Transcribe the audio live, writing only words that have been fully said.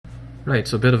Right,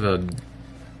 so a bit of a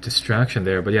distraction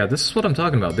there, but yeah, this is what I'm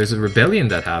talking about. There's a rebellion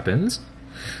that happens,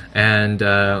 and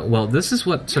well, this is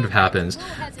what sort of happens.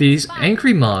 These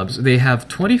angry mobs, they have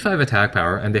 25 attack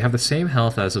power, and they have the same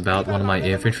health as about one of my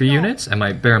infantry units. And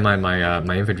bear in mind,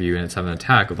 my infantry units have an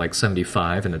attack of like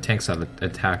 75, and the tanks have an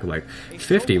attack of like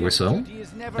 50 or so,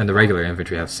 and the regular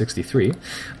infantry have 63.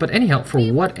 But anyhow, for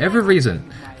whatever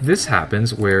reason, this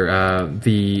happens where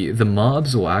the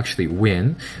mobs will actually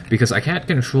win because I can't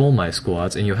control my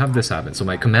squads, and you have this happen. So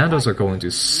my commandos are going to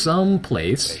some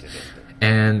place,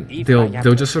 and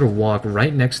they'll just sort of walk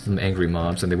right next to the angry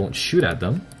mobs, and they won't shoot at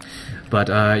them. But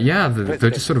yeah, they'll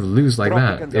just sort of lose like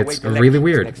that. It's really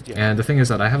weird. And the thing is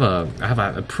that I have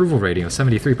an approval rating of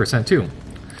 73% too.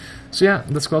 So yeah,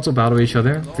 the squads will battle each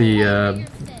other.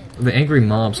 The angry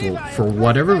mobs will, for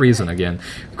whatever reason, again,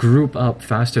 group up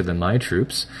faster than my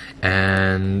troops,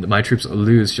 and my troops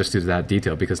lose just due to that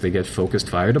detail because they get focused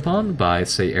fired upon by,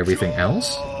 say, everything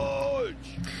else.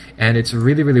 And it's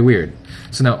really, really weird.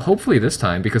 So now, hopefully this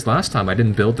time, because last time I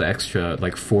didn't build the extra,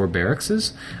 like, 4 barracks,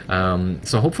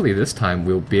 so hopefully this time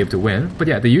we'll be able to win. But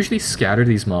yeah, they usually scatter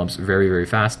these mobs very, very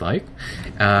fast, like,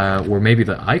 or maybe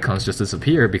the icons just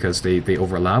disappear because they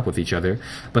overlap with each other.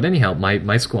 But anyhow,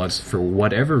 my squads, for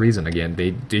whatever reason, again,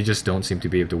 they just don't seem to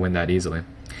be able to win that easily.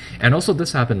 And also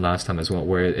this happened last time as well,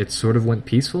 where it sort of went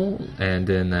peaceful, and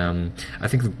then I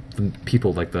think the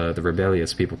people, like the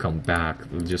rebellious people, come back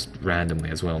just randomly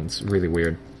as well. It's really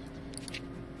weird.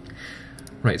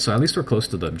 Right, so at least we're close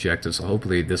to the objective, so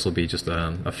hopefully this will be just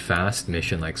a fast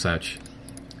mission like such.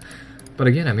 But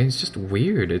again, I mean, it's just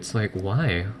weird. It's like,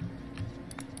 why?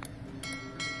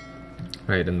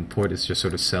 Right, and the port is just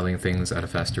sort of selling things at a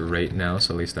faster rate now,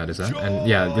 so at least that is that. And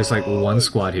yeah, there's like one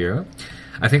squad here.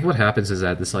 I think what happens is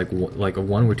that this like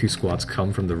one or two squads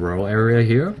come from the rural area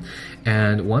here,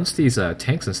 and once these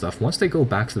tanks and stuff, once they go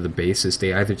back to the bases,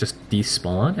 they either just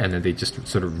despawn and then they just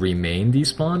sort of remain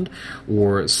despawned,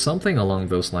 or something along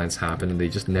those lines happen and they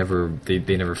just never they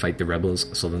never fight the rebels.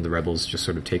 So then the rebels just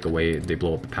sort of take away, they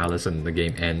blow up the palace, and the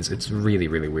game ends. It's really,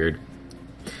 really weird.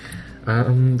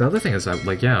 The other thing is that,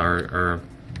 like, yeah, our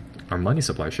money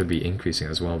supply should be increasing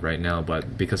as well right now,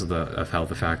 but because of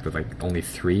the fact that like only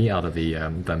 3 out of the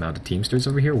amount of Teamsters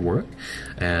over here work,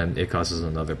 and it causes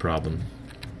another problem.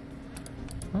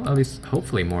 Well, at least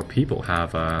hopefully more people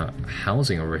have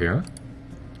housing over here.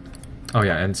 Oh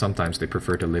yeah, and sometimes they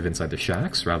prefer to live inside the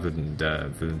shacks rather than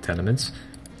the tenements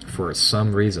for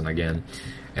some reason again,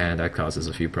 and that causes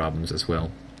a few problems as well.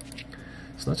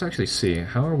 So let's actually see,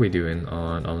 how are we doing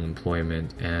on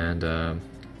unemployment? And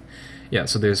yeah,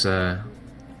 so there's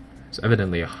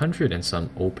evidently 100 and some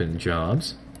open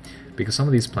jobs, because some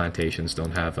of these plantations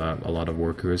don't have a lot of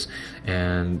workers,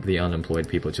 and the unemployed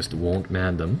people just won't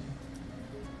man them.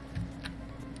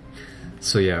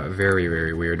 So yeah, very,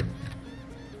 very weird.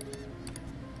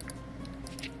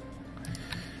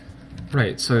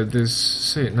 Right, so there's,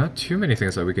 say, not too many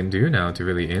things that we can do now to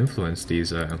really influence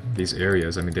these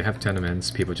areas. I mean, they have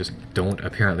tenements, people just don't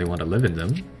apparently want to live in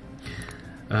them.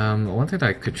 One thing that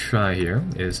I could try here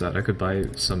is that I could buy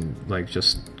some, like,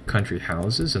 just country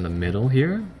houses in the middle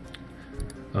here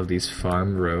of these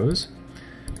farm rows,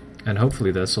 and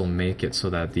hopefully this will make it so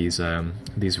that these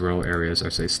rural areas are,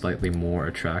 say, slightly more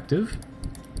attractive.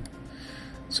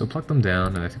 So pluck them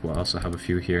down, and I think we'll also have a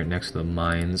few here next to the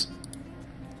mines.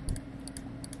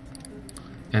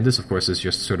 And this, of course, is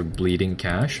just sort of bleeding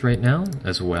cash right now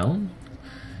as well,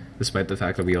 despite the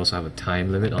fact that we also have a time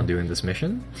limit on doing this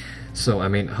mission. So, I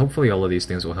mean, hopefully all of these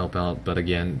things will help out, but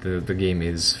again, the game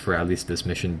is, for at least this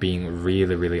mission, being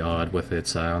really, really odd with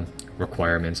its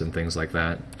requirements and things like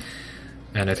that.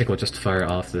 And I think we'll just fire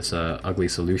off this ugly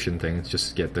solution thing,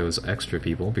 just to get those extra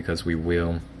people, because we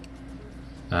will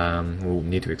we'll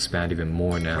need to expand even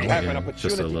more now in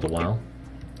just a little while.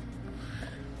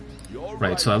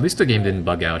 Right, so at least the game didn't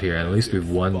bug out here, and at least we've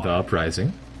won the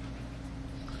uprising.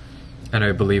 And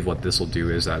I believe what this will do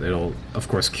is that it'll, of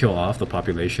course, kill off the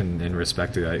population in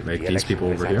respect to like these people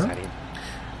over here.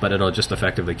 But it'll just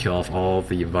effectively kill off all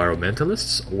the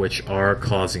environmentalists, which are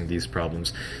causing these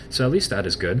problems. So at least that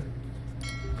is good.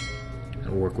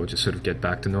 And work will just sort of get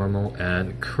back to normal.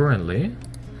 And currently,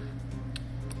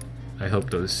 I hope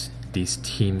these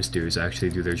Teamsters actually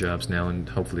do their jobs now, and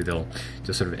hopefully they'll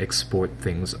just sort of export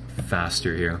things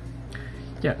faster here.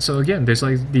 Yeah, so again, there's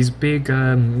like these big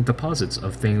deposits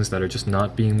of things that are just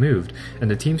not being moved, and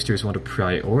the Teamsters want to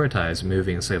prioritize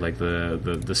moving, say, like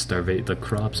the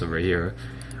crops over here,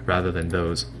 rather than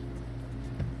those.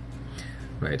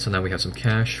 Right, so now we have some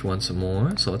cash once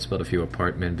more, so let's build a few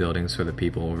apartment buildings for the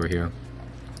people over here.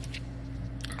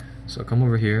 So come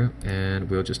over here, and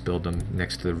we'll just build them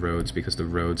next to the roads, because the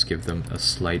roads give them a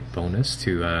slight bonus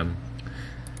to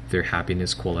their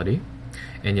happiness quality.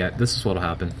 And yet, this is what will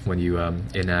happen when you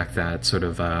enact that sort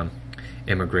of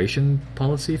immigration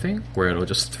policy thing, where it'll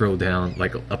just throw down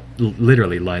like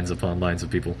literally lines upon lines of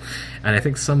people. And I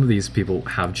think some of these people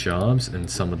have jobs, and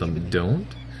some of them don't.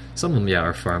 Some of them, yeah,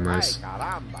 are farmers.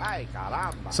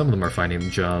 Some of them are finding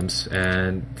jobs,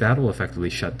 and that will effectively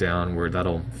shut down, where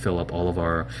that'll fill up all of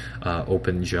our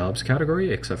open jobs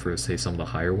category, except for, say, some of the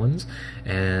higher ones,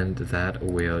 and that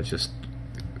will just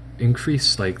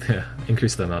increase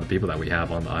increase the amount of people that we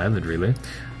have on the island, really,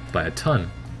 by a ton.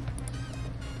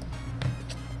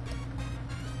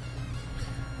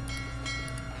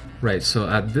 Right, so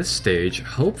at this stage,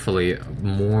 hopefully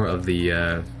more of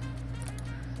the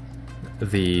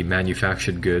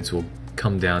manufactured goods will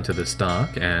come down to this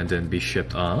dock and then be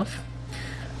shipped off.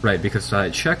 Right, because I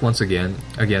check once again,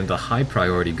 the high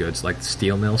priority goods like the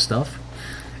steel mill stuff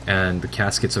and the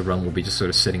caskets of rum will be just sort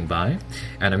of sitting by.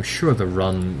 And I'm sure the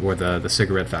rum or the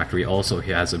cigarette factory also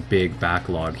has a big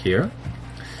backlog here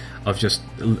of just,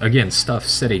 again, stuff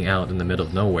sitting out in the middle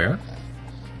of nowhere.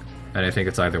 And I think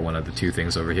it's either one of the two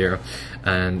things over here.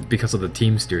 And because of the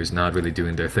Teamsters not really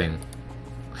doing their thing.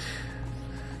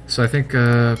 So I think,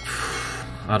 I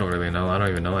don't really know. I don't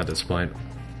even know at this point.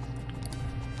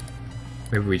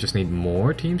 Maybe we just need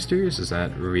more Teamsters? Is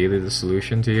that really the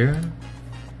solution to here?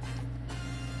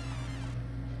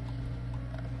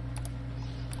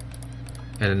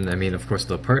 And I mean, of course,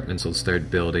 the apartments will start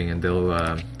building, and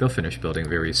they'll finish building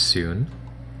very soon.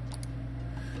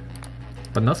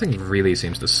 But nothing really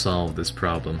seems to solve this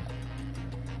problem.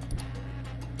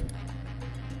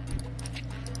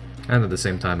 And at the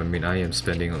same time, I mean, I am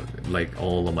spending like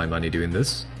all of my money doing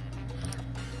this.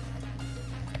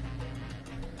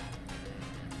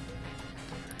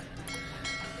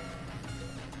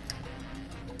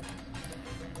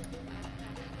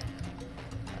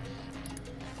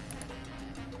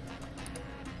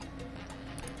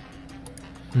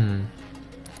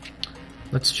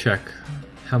 Let's check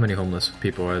how many homeless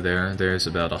people are there. There's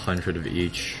about 100 of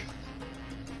each.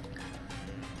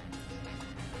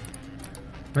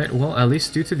 Right, well, at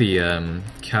least due to the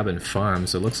cabin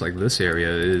farms, it looks like this area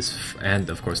is, and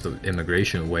of course the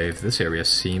immigration wave, this area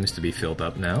seems to be filled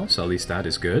up now, so at least that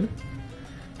is good.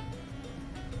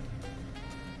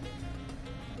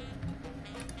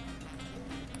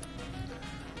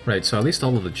 Right, so at least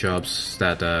all of the jobs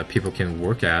that people can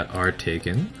work at are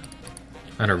taken.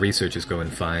 And our research is going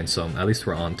fine, so at least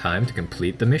we're on time to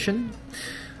complete the mission.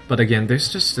 But again,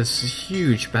 there's just this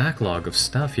huge backlog of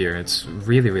stuff here. It's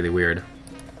really, really weird.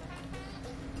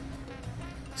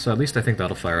 So at least I think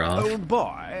that'll fire off. Oh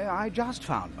boy, I just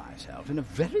found myself in a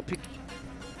very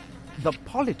the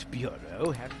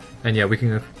Politburo had... And yeah, we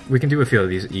can do a few of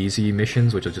these easy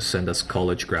missions, which will just send us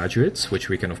college graduates, which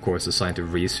we can of course assign to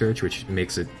research, which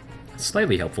makes it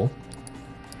slightly helpful.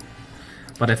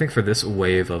 But I think for this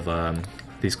wave of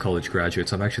these college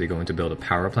graduates, I'm actually going to build a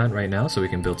power plant right now, so we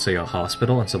can build, say, a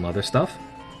hospital and some other stuff.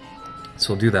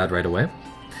 So we'll do that right away,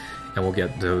 and we'll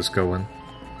get those going.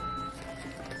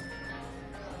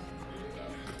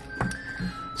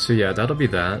 So yeah, that'll be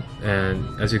that,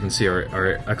 and as you can see,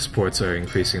 our exports are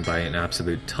increasing by an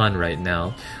absolute ton right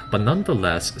now, but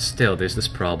nonetheless, still, there's this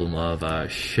problem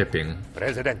of shipping.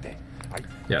 Presidente.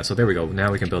 Yeah, so there we go.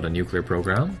 Now we can build a nuclear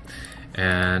program.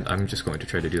 And I'm just going to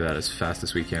try to do that as fast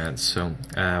as we can. So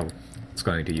it's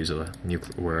going to use a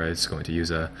it's going to use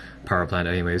a power plant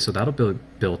anyway. So that'll be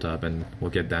built up, and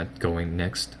we'll get that going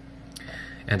next.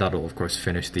 And that'll of course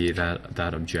finish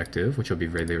that objective, which will be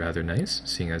really rather nice,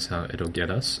 seeing as how it'll get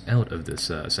us out of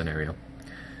this scenario.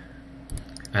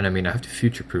 And I mean, I have to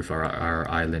future-proof our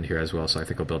island here as well. So I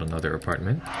think I'll build another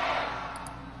apartment.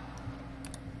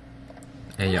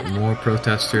 And yeah, more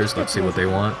protesters. Let's see what they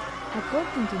want.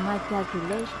 According to my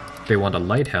calculations, they want a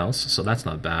lighthouse, so that's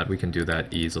not bad. We can do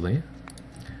that easily.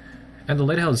 And the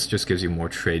lighthouse just gives you more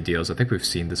trade deals. I think we've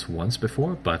seen this once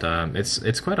before, but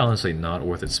it's quite honestly not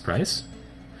worth its price.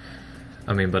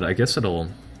 I mean, but I guess it'll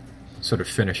sort of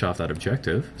finish off that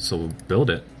objective, so we'll build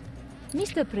it.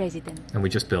 Mr. President. And we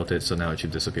just built it, so now it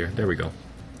should disappear. There we go.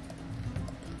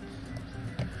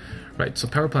 Right, so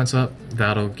power plant's up.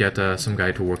 That'll get some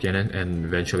guy to work in it, and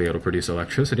eventually it'll produce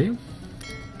electricity.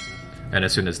 And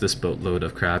as soon as this boatload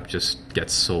of crap just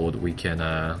gets sold, we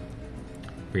can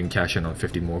cash in on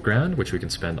 50 more grand, which we can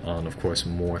spend on, of course,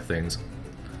 more things.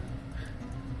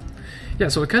 Yeah,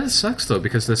 so it kind of sucks though,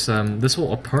 because this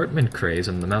whole apartment craze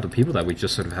and the amount of people that we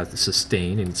just sort of had to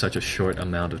sustain in such a short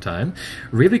amount of time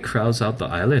really crowds out the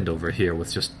island over here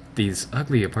with just these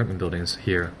ugly apartment buildings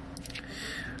here.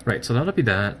 Right, so that'll be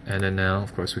that, and then now,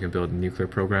 of course, we can build a nuclear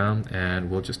program, and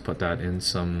we'll just put that in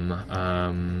some,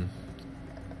 I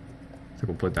think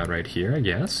we'll put that right here, I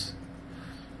guess.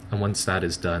 And once that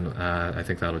is done, I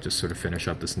think that'll just sort of finish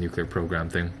up this nuclear program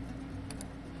thing.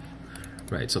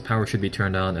 Right, so power should be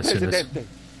turned on as soon as...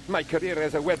 My career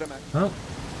as a weatherman. Oh.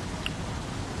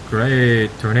 Great,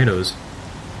 tornadoes.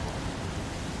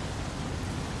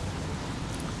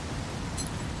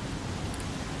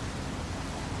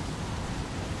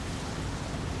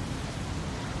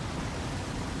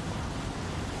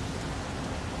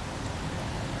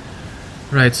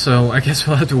 Right, so I guess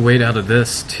we'll have to wait out of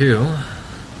this, too.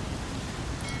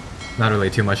 Not really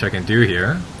too much I can do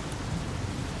here.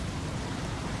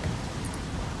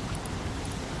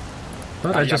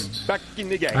 But I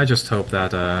just hope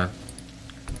that,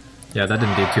 yeah, that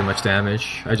didn't do too much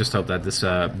damage. I just hope that this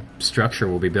structure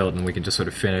will be built and we can just sort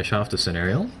of finish off the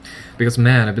scenario. Because,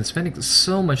 man, I've been spending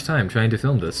so much time trying to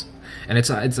film this. And it's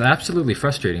absolutely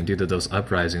frustrating due to those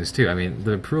uprisings, too. I mean,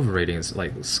 the approval rating is,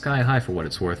 like, sky high for what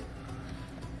it's worth.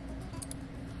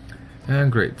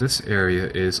 And great, this area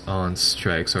is on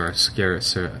strike, so our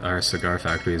cigar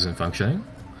factory isn't functioning.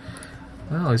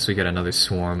 Well, at least we get another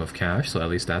swarm of cash, so at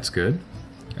least that's good.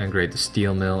 And great, the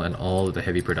steel mill and all of the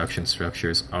heavy production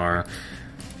structures are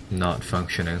not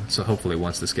functioning. So hopefully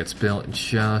once this gets built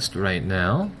just right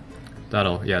now,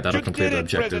 that'll complete the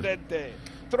objective. Presidente.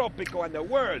 Tropico and the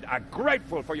world are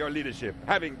grateful for your leadership,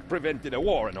 having prevented a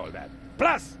war and all that.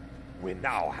 Plus, we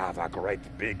now have a great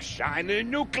big shiny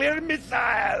nuclear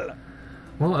missile!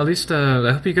 Well, at least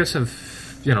I hope you guys have,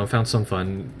 you know, found some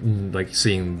fun, like,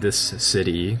 seeing this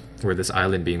city, or this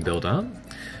island being built on.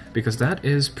 Because that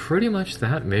is pretty much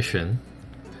that mission.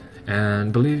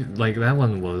 And believe, like, that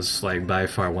one was, like, by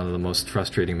far one of the most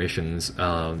frustrating missions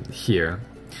here.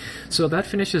 So that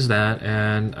finishes that,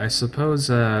 and I suppose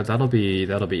that'll be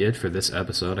it for this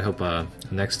episode. I hope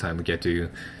next time we get to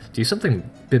do something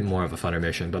a bit more of a funner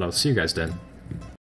mission, but I'll see you guys then.